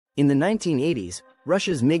In the 1980s,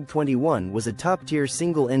 Russia's MiG-21 was a top-tier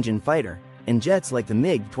single-engine fighter, and jets like the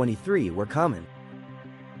MiG-23 were common.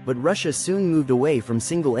 But Russia soon moved away from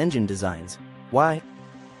single-engine designs. Why?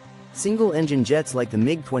 Single-engine jets like the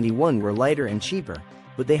MiG-21 were lighter and cheaper,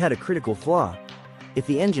 but they had a critical flaw. If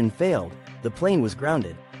the engine failed, the plane was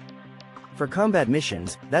grounded. For combat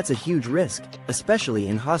missions, that's a huge risk, especially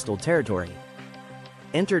in hostile territory.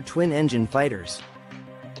 Enter twin-engine fighters.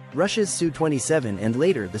 Russia's Su-27 and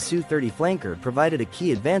later the Su-30 flanker provided a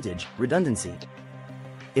key advantage: redundancy.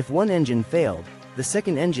 If one engine failed, the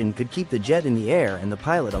second engine could keep the jet in the air and the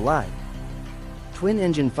pilot alive.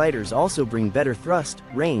 Twin-engine fighters also bring better thrust,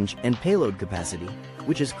 range, and payload capacity,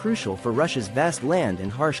 which is crucial for Russia's vast land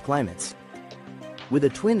and harsh climates. With a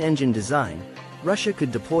twin-engine design, Russia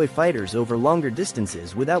could deploy fighters over longer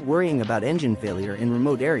distances without worrying about engine failure in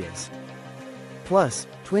remote areas. Plus,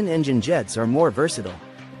 twin-engine jets are more versatile.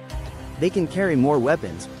 They can carry more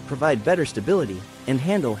weapons, provide better stability, and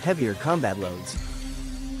handle heavier combat loads.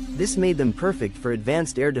 This made them perfect for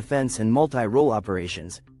advanced air defense and multi-role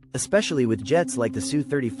operations, especially with jets like the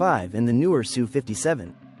Su-35 and the newer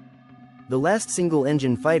Su-57. The last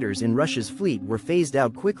single-engine fighters in Russia's fleet were phased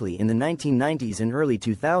out quickly in the 1990s and early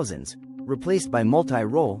 2000s, replaced by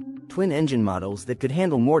multi-role, twin-engine models that could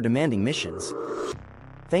handle more demanding missions.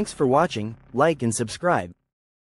 Thanks for watching, like and subscribe.